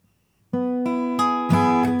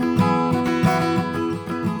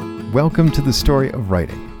Welcome to the Story of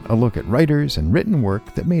Writing, a look at writers and written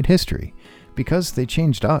work that made history, because they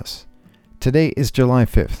changed us. Today is July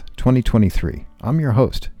 5th, 2023. I'm your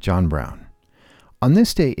host, John Brown. On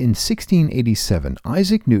this day in 1687,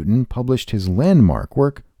 Isaac Newton published his landmark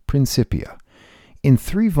work, Principia. In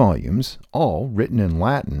 3 volumes, all written in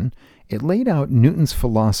Latin, it laid out Newton's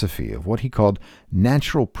philosophy of what he called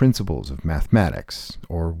natural principles of mathematics,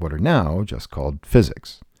 or what are now just called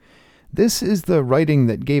physics. This is the writing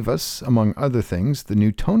that gave us, among other things, the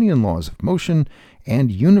Newtonian laws of motion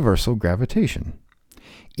and universal gravitation.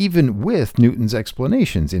 Even with Newton's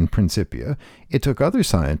explanations in Principia, it took other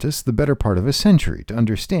scientists the better part of a century to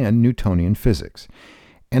understand Newtonian physics,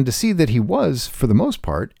 and to see that he was, for the most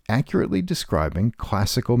part, accurately describing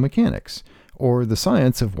classical mechanics, or the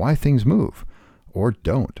science of why things move, or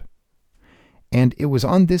don't. And it was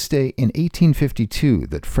on this day in 1852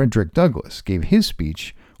 that Frederick Douglass gave his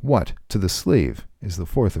speech, "What to the Slave is the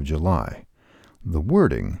 4th of July." The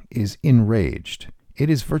wording is enraged. It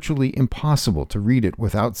is virtually impossible to read it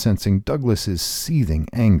without sensing Douglass's seething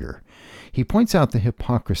anger. He points out the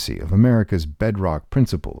hypocrisy of America's bedrock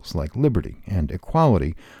principles like liberty and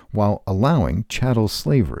equality while allowing chattel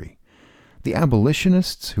slavery. The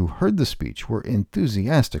abolitionists who heard the speech were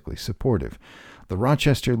enthusiastically supportive. The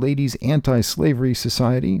Rochester Ladies' Anti-Slavery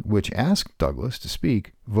Society, which asked Douglass to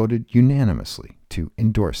speak, voted unanimously to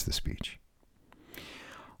endorse the speech.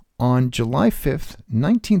 On July 5,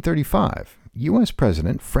 1935, U.S.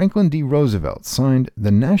 President Franklin D. Roosevelt signed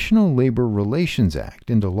the National Labor Relations Act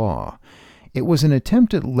into law. It was an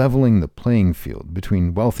attempt at leveling the playing field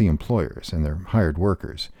between wealthy employers and their hired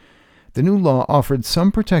workers. The new law offered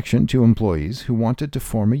some protection to employees who wanted to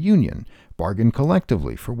form a union, bargain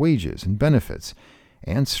collectively for wages and benefits,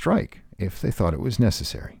 and strike if they thought it was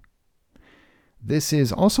necessary. This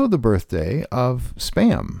is also the birthday of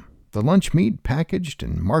Spam. The lunch meat packaged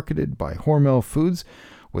and marketed by Hormel Foods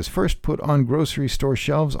was first put on grocery store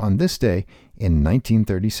shelves on this day in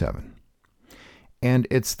 1937. And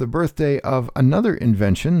it's the birthday of another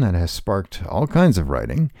invention that has sparked all kinds of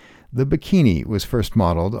writing. The bikini was first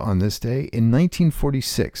modeled on this day in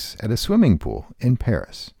 1946 at a swimming pool in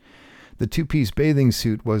Paris. The 2-piece bathing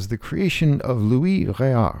suit was the creation of Louis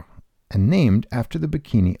Réard and named after the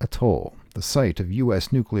Bikini Atoll, the site of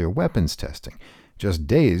U.S. nuclear weapons testing, just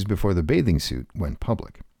days before the bathing suit went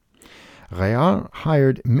public. Réard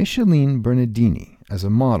hired Micheline Bernardini as a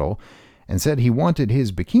model and said he wanted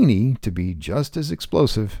his bikini to be just as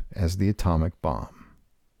explosive as the atomic bomb.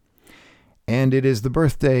 And it is the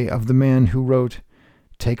birthday of the man who wrote,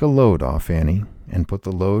 "Take a load off, Annie, and put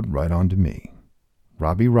the load right onto me."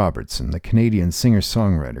 Robbie Robertson, the Canadian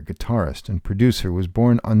singer-songwriter, guitarist, and producer, was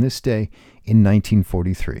born on this day in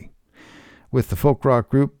 1943. With the folk rock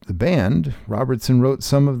group The Band, Robertson wrote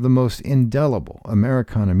some of the most indelible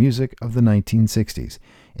Americana music of the 1960s,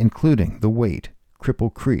 including The Wait,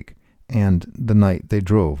 Cripple Creek, and The Night They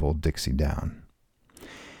Drove Old Dixie Down.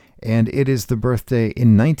 And it is the birthday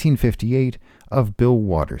in 1958 of Bill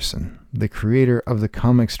Patterson, the creator of the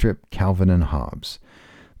comic strip Calvin and Hobbes.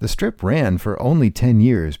 The strip ran for only 10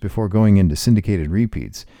 years before going into syndicated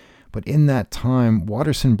repeats, but in that time,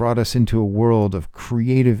 Patterson brought us into a world of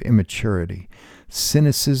creative immaturity,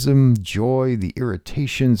 cynicism, joy, the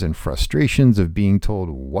irritations and frustrations of being told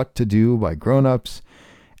what to do by grown-ups,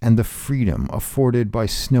 and the freedom afforded by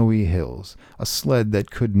snowy hills, a sled that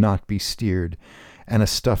could not be steered, and a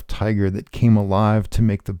stuffed tiger that came alive to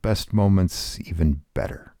make the best moments even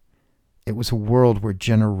better. It was a world where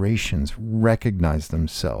generations recognized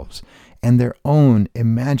themselves and their own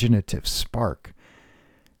imaginative spark.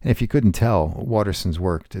 And if you couldn't tell, Patterson's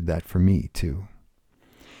work did that for me, too.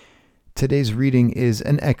 Today's reading is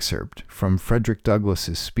an excerpt from Frederick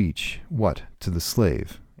Douglass's speech, "What to the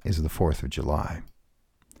Slave is the 4th of July."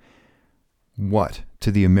 What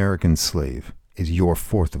to the American slave is your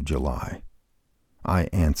 4th of July? I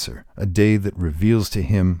answer, a day that reveals to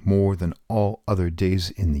him more than all other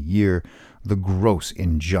days in the year the gross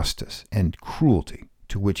injustice and cruelty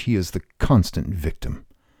to which he is the constant victim.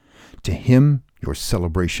 To him, your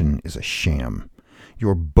celebration is a sham,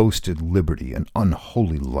 your boasted liberty an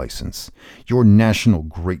unholy license, your national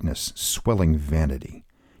greatness swelling vanity.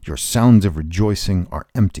 Your sounds of rejoicing are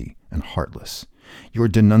empty and heartless, your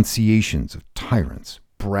denunciations of tyrants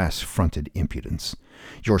brass-fronted impudence,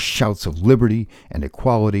 your shouts of liberty and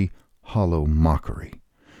equality hollow mockery,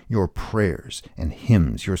 your prayers and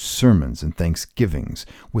hymns, your sermons and thanksgivings,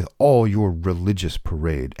 with all your religious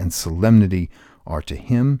parade and solemnity, are to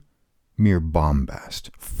him mere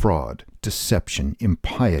bombast, fraud, deception,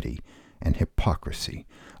 impiety, and hypocrisy,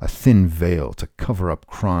 a thin veil to cover up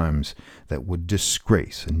crimes that would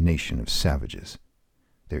disgrace a nation of savages.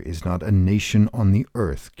 There is not a nation on the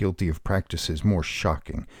earth guilty of practices more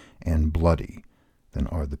shocking and bloody than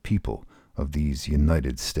are the people of these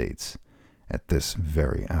United States at this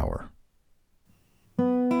very hour.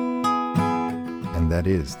 And that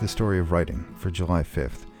is the story of writing for July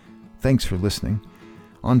 5th. Thanks for listening.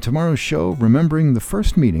 On tomorrow's show, remembering the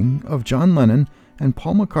first meeting of John Lennon and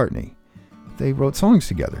Paul McCartney. They wrote songs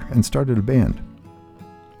together and started a band.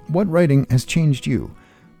 What writing has changed you?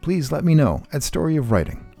 Please let me know at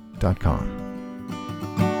storyofwriting.com.